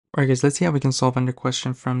Alright guys, let's see how we can solve another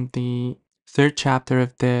question from the third chapter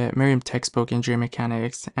of the Meriam textbook Engineering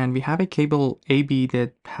Mechanics. And we have a cable AB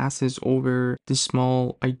that passes over the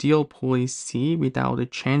small ideal pulley C without a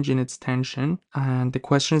change in its tension. And the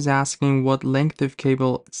question is asking what length of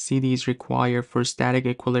cable CD is required for static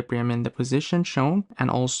equilibrium in the position shown,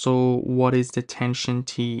 and also what is the tension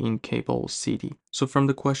T in cable CD. So from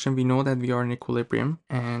the question, we know that we are in equilibrium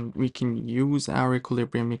and we can use our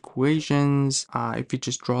equilibrium equations. If we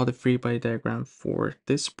just draw the free body diagram for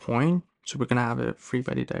this point, so we're gonna have a free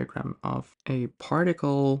body diagram of a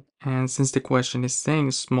particle, and since the question is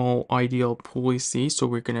saying small ideal pulley C, so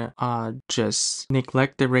we're gonna just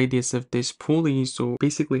neglect the radius of this pulley. So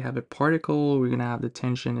basically have a particle, we're gonna have the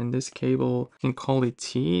tension in this cable, we can call it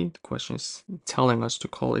T. The question is telling us to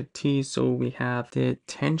call it T, so we have the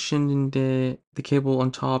tension in the cable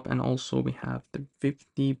on top, and also we have the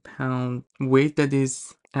 50-pound weight that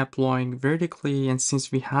is applying vertically. And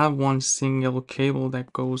since we have one single cable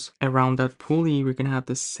that goes around that pulley, we're gonna have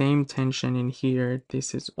the same tension in here.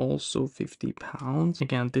 This is also 50 pounds.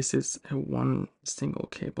 Again, this is a one single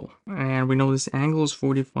cable, and we know this angle is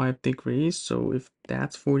 45 degrees. So if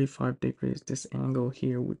that's 45 degrees, this angle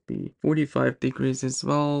here would be 45 degrees as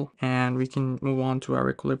well. And we can move on to our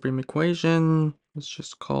equilibrium equation. Let's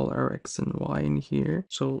just call our x and y in here.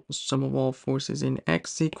 So sum of all forces in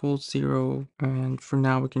x equals 0. And for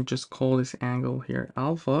now, we can just call this angle here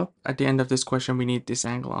alpha. At the end of this question, we need this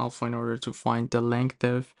angle alpha in order to find the length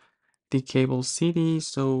of the cable CD.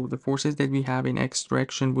 So the forces that we have in x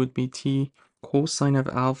direction would be t cosine of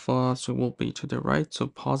alpha. So it will be to the right. So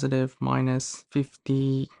positive minus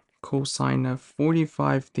 50 cosine of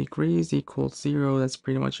 45 degrees equals 0. That's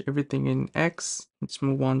pretty much everything in x. Let's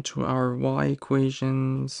move on to our y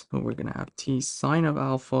equations. So we're gonna have t sine of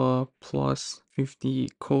alpha plus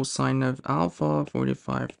 50 cosine of alpha,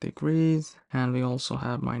 45 degrees, and we also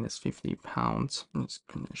have minus 50 pounds. I'm just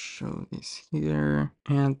gonna show this here,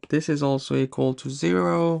 and this is also equal to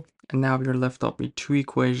 0. And now we're left up with two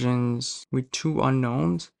equations with two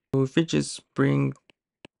unknowns. So if we just bring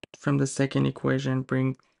from the second equation,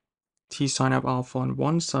 bring t sine of alpha on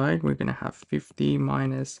one side, we're gonna have 50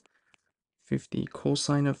 minus 50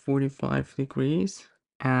 cosine of 45 degrees.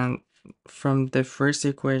 And from the first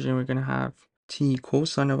equation, we're gonna have t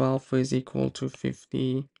cosine of alpha is equal to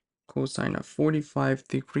 50 cosine of 45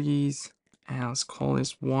 degrees. And let's call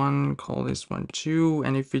this 1, call this one 2.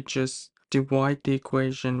 And if we just divide the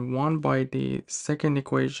equation 1 by the second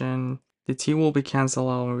equation, the t will be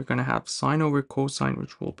cancelled out, and we're going to have sine over cosine,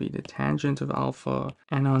 which will be the tangent of alpha.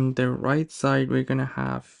 And on the right side, we're going to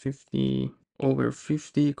have 50 over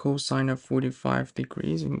 50 cosine of 45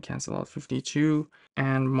 degrees. We can cancel out 52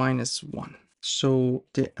 and minus 1. So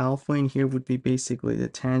the alpha in here would be basically the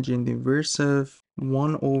tangent inverse of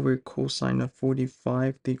 1 over cosine of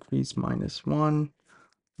 45 degrees minus 1.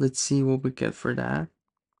 Let's see what we get for that.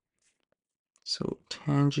 So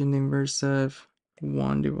tangent inverse of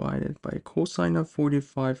 1 divided by cosine of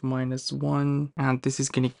 45 minus 1. And this is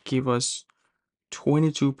going to give us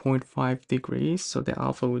 22.5 degrees. So the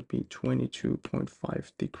alpha would be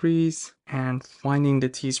 22.5 degrees. And finding the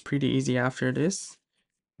t is pretty easy after this.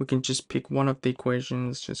 We can just pick one of the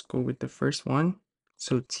equations, just go with the first one.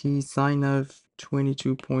 So t sine of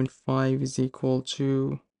 22.5 is equal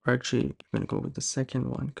to, or actually, I'm going to go with the second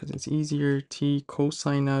one because it's easier. T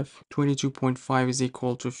cosine of 22.5 is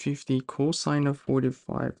equal to 50 cosine of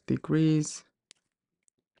 45 degrees.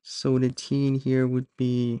 So the t in here would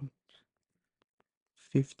be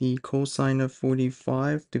 50 cosine of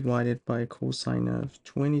 45 divided by cosine of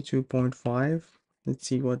 22.5. Let's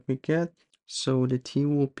see what we get. So the t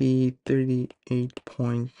will be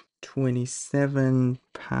 38.27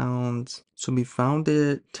 pounds. So we found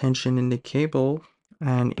the tension in the cable.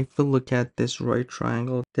 And if we look at this right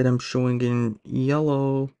triangle that I'm showing in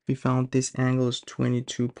yellow, we found this angle is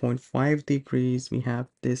 22.5 degrees. We have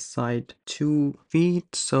this side 2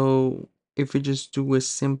 feet. So if we just do a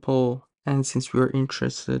simple, and since we're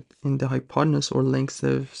interested in the hypotenuse or length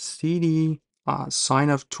of CD, sine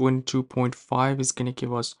of 22.5 is going to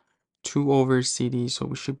give us 2 over CD, so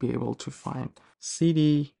we should be able to find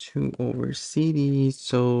CD, 2 over CD.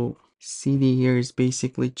 So CD here is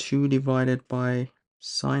basically 2 divided by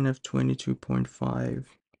sine of 22.5,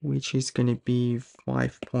 which is going to be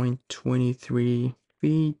 5.23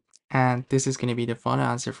 feet. And this is going to be the final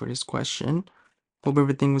answer for this question. Hope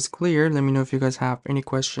everything was clear. Let me know if you guys have any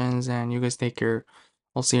questions, and you guys take care.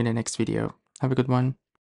 I'll see you in the next video. Have a good one.